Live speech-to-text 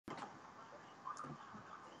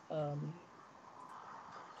Oh,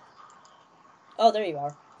 there you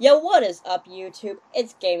are. Yo, what is up, YouTube?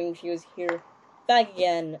 It's Gaming Fuse here, back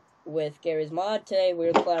again with Gary's Mod. Today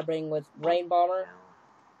we're collaborating with RainBomber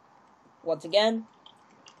once again.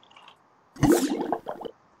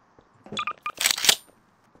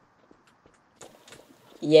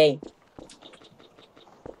 Yay.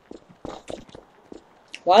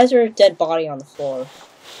 Why is there a dead body on the floor?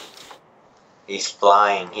 He's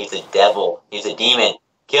flying. He's a devil. He's a demon.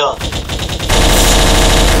 Kill him.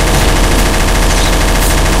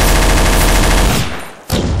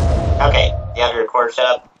 Okay, you have your recorder set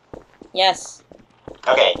up? Yes.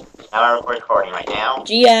 Okay, now I'm recording right now.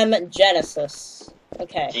 GM Genesis.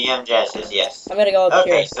 Okay. GM Genesis, yes. I'm gonna go up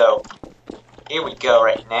here. Okay, so here we go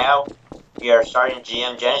right now. We are starting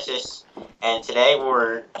GM Genesis, and today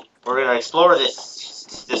we're gonna explore this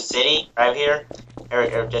city right here.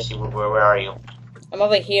 Jesse, where are you? I'm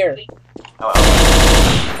over here. Oh, okay.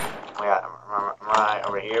 Am I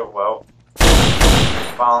over here? Whoa.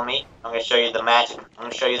 Follow me. I'm gonna show you the magic.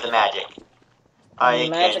 I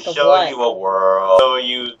can show you a world. Show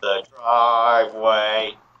you the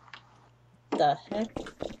driveway. The heck?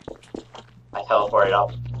 I teleported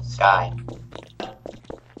up to the sky.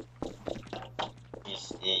 You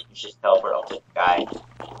just teleport up to the sky.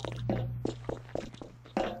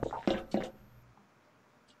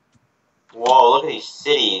 Whoa, look at these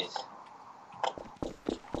cities.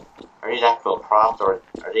 Are these actual props, or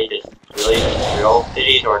are they just really real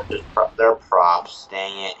cities, or just they're props?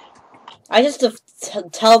 Dang it. I just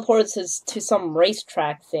teleported to some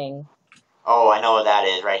racetrack thing. Oh, I know what that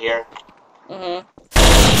is, right here. Mm-hmm.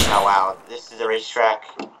 Oh, wow. This is a racetrack.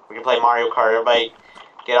 We can play Mario Kart. Everybody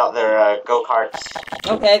get out their go-karts.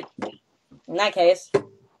 Okay. In that case.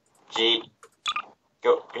 Jeep.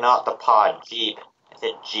 Go, not the pod. Jeep. I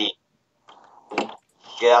said Jeep.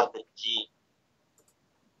 Get out the Jeep.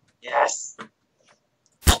 Yes.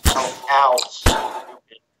 Oh, ouch.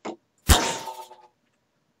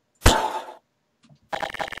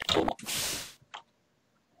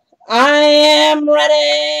 I am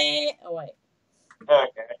ready! Oh, wait.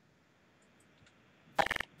 Okay.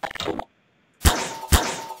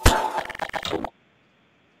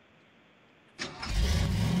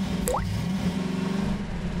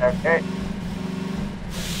 Okay.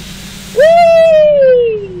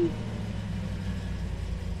 Whee!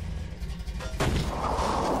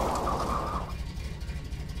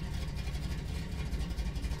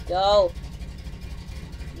 Go.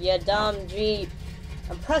 You dumb Jeep.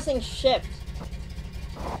 I'm pressing shift.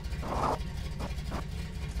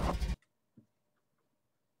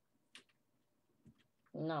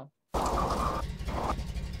 No.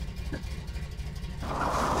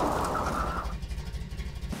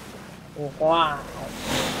 Wow.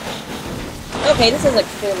 Okay, this is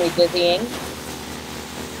extremely dizzying.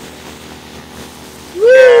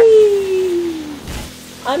 Whee!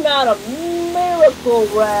 I'm out of miracle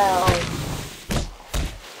round.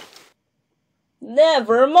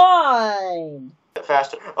 Never mind.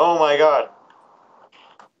 Faster. Oh my god.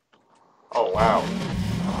 Oh wow.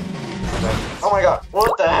 Oh my god.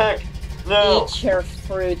 What the heck? No. Eat your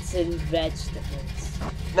fruits and vegetables.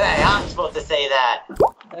 Hey, I'm supposed to say that.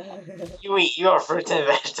 You eat your fruits and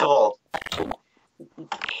vegetables. Eat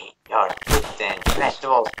your fruits and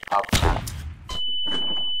vegetables. Oh, crap.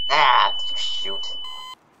 Ah, shoot.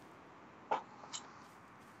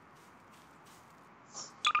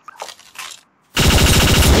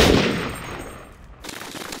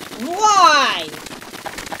 Why?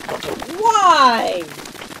 Why?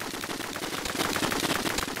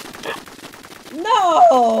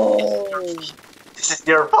 No! This is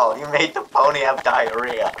your fault. You made the pony have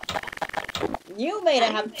diarrhea. You made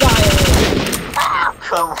it have diarrhea. Ah,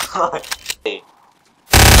 come on.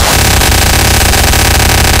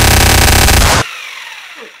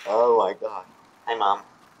 Oh my god. Hi, Mom.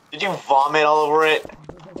 Did you vomit all over it?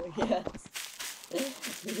 Yes.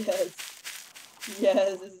 Yes.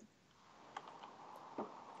 Yes.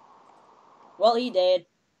 Well, he did.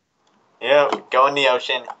 Yep, go in the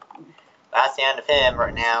ocean. That's the end of him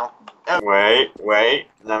right now. Oh. Wait.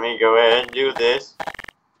 Let me go ahead and do this.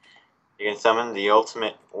 You can summon the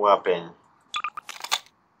ultimate weapon.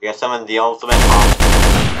 You can summon the ultimate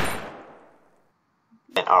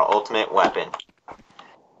our ultimate weapon.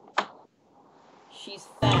 She's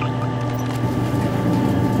fat.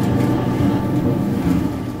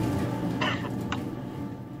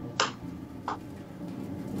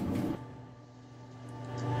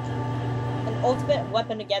 An ultimate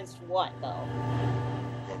weapon against what, though?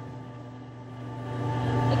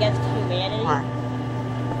 Against humanity? I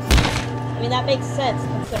mean, that makes sense,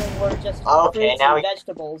 considering we're just fruits and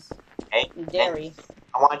vegetables. Hey, and dairy.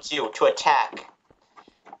 I want you to attack.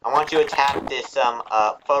 I want you to attack this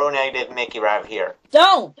photo negative Mickey right here.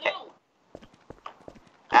 Don't! Okay.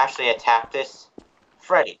 Actually attack this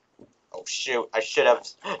Freddy. Oh shoot, I should have.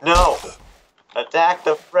 No! Attack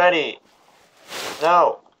the Freddy!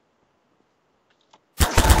 No!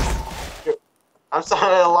 I'm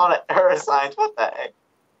signing a lot of error signs, what the heck?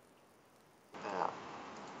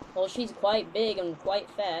 Well, she's quite big and quite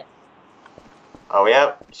fat. Oh,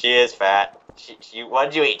 yep, she is fat. What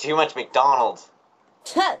did you eat? Too much McDonald's.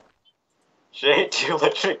 Tut! She ate too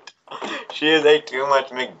much She has ate too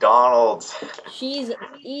much McDonald's. She's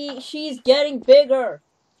getting bigger.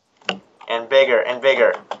 And bigger and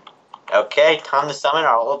bigger. Okay, time to summon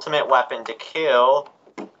our ultimate weapon to kill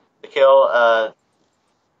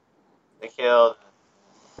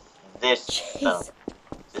this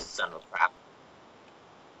son of crap.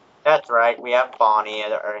 That's right, we have Bonnie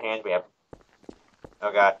at our hand. We have,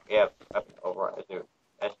 oh god, we have over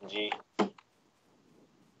SG.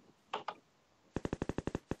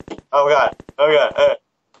 Oh god,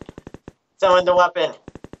 summon the weapon.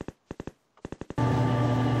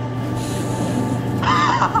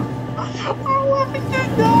 Our weapon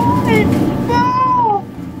did die.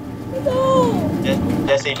 No.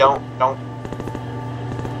 Jesse, don't.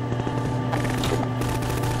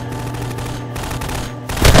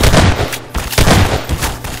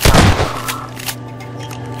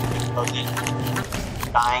 Okay.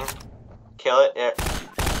 Dying. Kill it. There.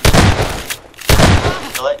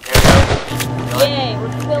 Kill it. There we go. Kill Yay,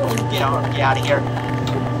 we're killing. Get out of here.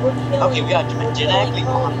 We're killing. Okay, we got to genetically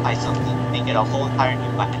modify something. Make it a whole entire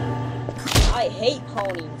new weapon. I hate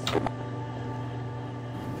ponies.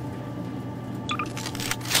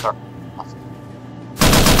 Sorry.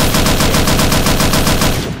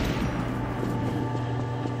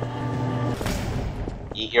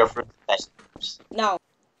 Eat your fruit vegetables. No.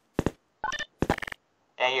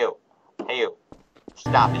 Hey you.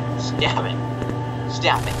 Stop it. Stab it.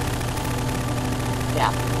 Stab it.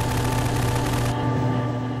 Stab it.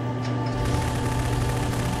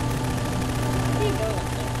 What are you doing up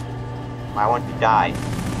there? I want to die.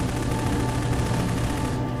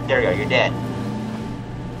 There you go, you're dead.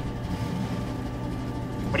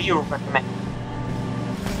 What do you recommend?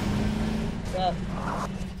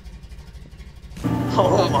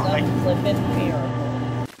 Oh my. Flippin' miracle.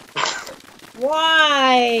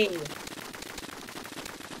 Why?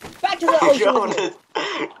 Back to the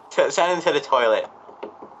ocean. Send him to the toilet.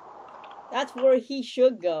 That's where he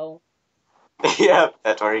should go. Yep,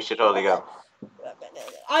 that's where he should totally go.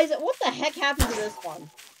 Isaac, what the heck happened to this one?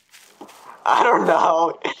 I don't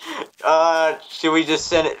know. Should we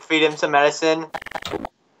just feed him some medicine?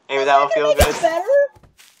 Maybe that'll feel good. Better?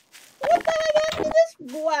 What the heck happened to this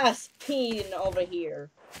glass peen over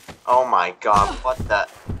here? Oh my god, what the...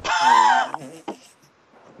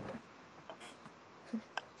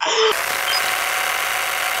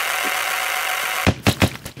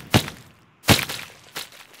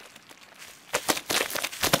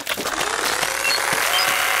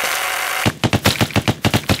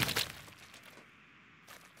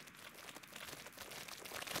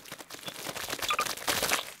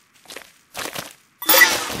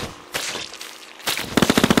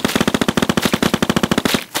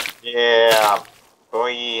 Yeah,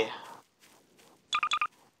 boy.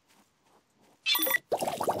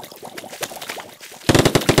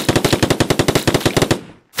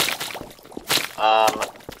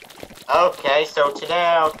 Okay, so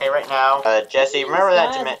today, right now, Jesse, remember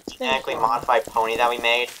that genetically modified pony that we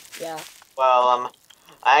made? Yeah. Well,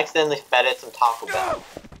 I accidentally fed it some Taco Bell.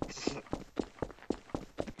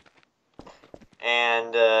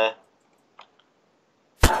 And,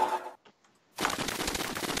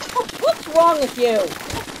 What's wrong with you?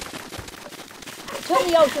 To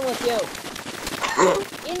the ocean with you.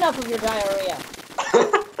 Enough of your diarrhea.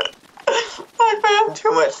 I found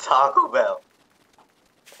too much Taco Bell.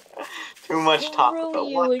 Too much Taco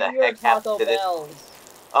Bell. What the heck happened to this?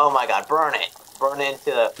 Oh my god, burn it. Burn it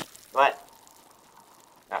into the... What?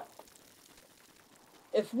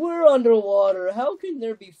 If we're underwater, how can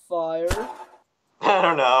there be fire? I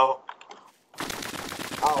don't know.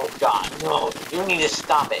 Oh god, no. You need to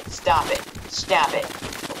stop it. Stop it. Stab it.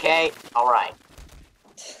 Okay? Alright.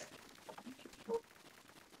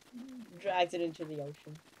 Drags it into the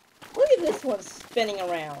ocean. Look at this one spinning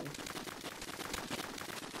around.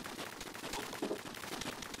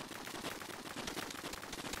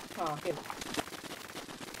 Oh, here.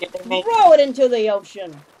 Throw it into the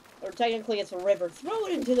ocean. Or technically it's a river. Throw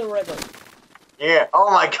it into the river. Yeah.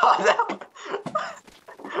 Oh my god.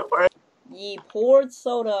 Ye poured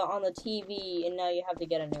soda on the TV and now you have to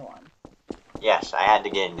get a new one. Yes, I had to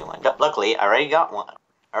get a new one. Luckily, I already got one.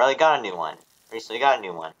 I really got a new one. Recently got a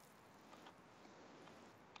new one.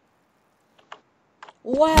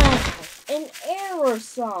 Wow, an error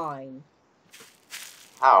sign.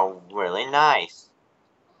 Oh, really nice.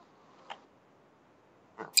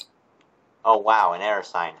 Oh wow, an error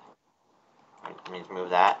sign. Let me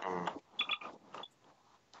move that and.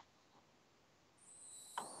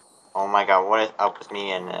 Oh my god, what is up with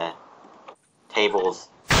me and tables?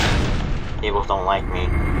 Tables don't like me.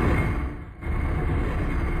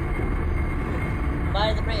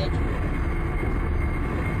 By the bridge.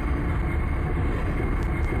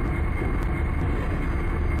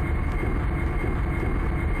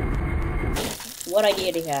 What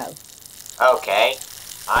idea do you have? Okay,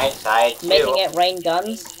 I decided to. Making it rain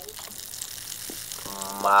guns?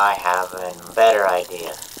 I have a better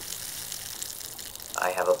idea.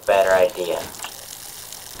 I have a better idea.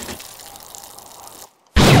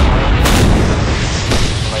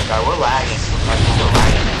 Oh my god, we're lagging. We're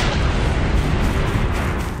lagging.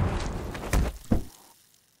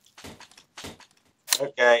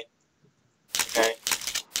 Okay. Okay.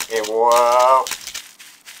 Okay, whoa.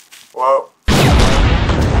 Whoa.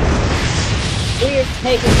 We're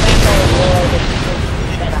taking back our world.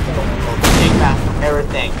 Take back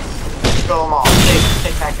everything. Kill them all.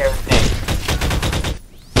 Take back everything.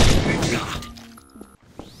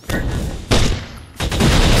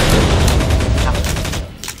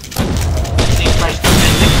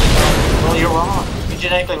 Well, you're wrong. You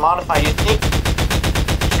genetically modify. You think.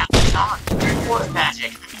 Force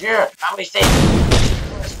magic. Here, how many states?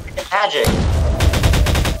 Freaking magic.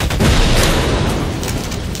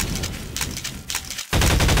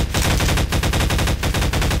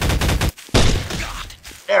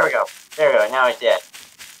 There we go. There we go. Now it's dead.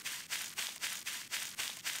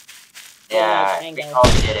 Yeah, we all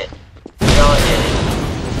did it. We all did it.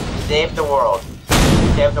 Save the world.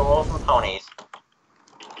 Save the world from ponies.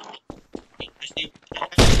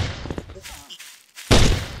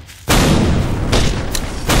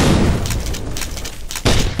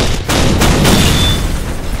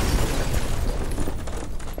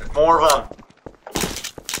 There's more of them.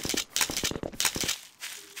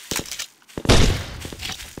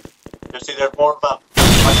 See, there's more of them.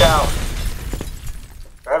 Watch out.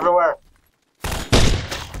 They're everywhere.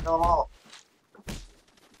 Kill them all.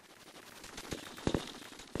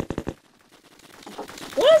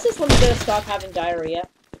 When is this one gonna stop having diarrhea?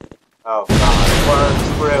 Oh god,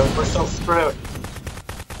 we're screwed. We're so screwed.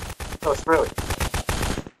 So screwed.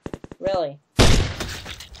 Really?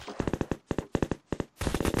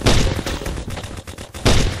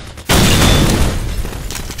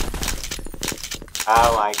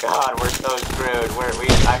 Oh my god, we're so screwed.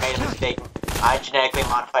 I made a mistake. I genetically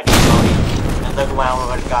modified the pony, and look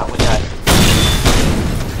what it got with us.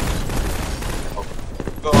 Oh,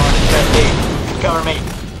 go on, Jesse. Cover me.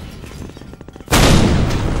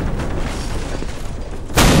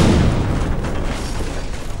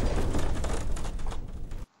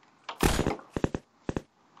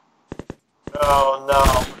 Oh no,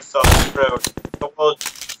 we're so screwed. The world's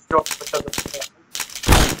destroyed because of this.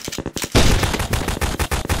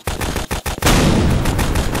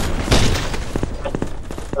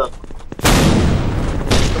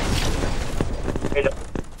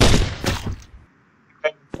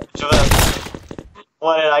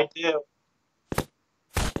 What did I do?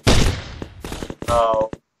 Oh,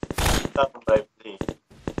 that's what I see.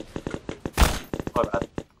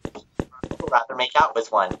 I'd rather make out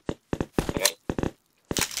with one. Okay.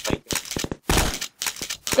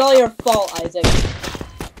 It's all your fault, Isaac.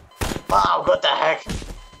 Wow, what the heck?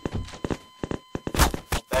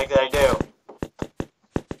 What the heck did I do?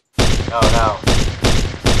 Oh no.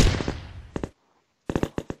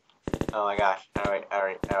 Oh my gosh.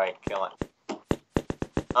 Alright, kill it.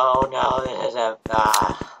 Oh no, this isn't.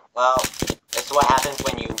 Well, this is what happens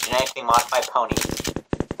when you genetically modify ponies.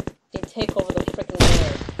 They take over the freaking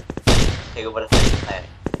world. Take over the freaking planet.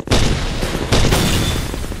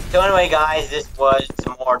 So anyway, guys, this was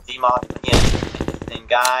some more demod and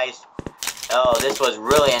guys. Oh, this was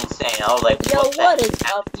really insane. I was like, yo, what is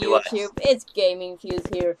up, YouTube? It's Gaming Fuse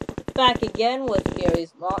here, back again with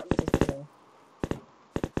Gary's mod.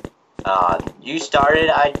 You started.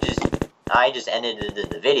 I just ended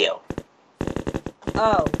the video.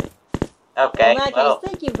 Oh. Okay. In that case,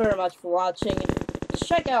 thank you very much for watching.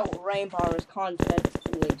 Check out RainBomber's content.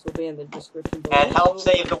 Links will be in the description below. And help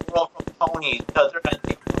save the world from ponies, because they're gonna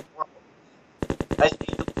take the world.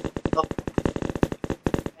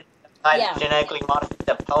 I genetically modified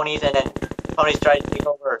the ponies, and then ponies tried to take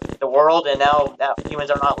over the world, and now that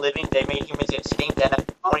humans are not living, they made humans extinct, and the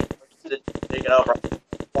ponies are taking over.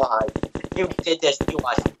 Why? You did this to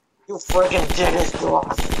us. You friggin' did it to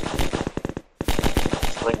us!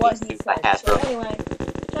 What he said. So anyway,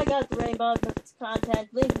 check out the RainBomber's content.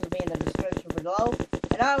 Link will be in the description below.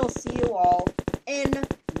 And I will see you all in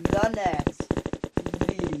the next.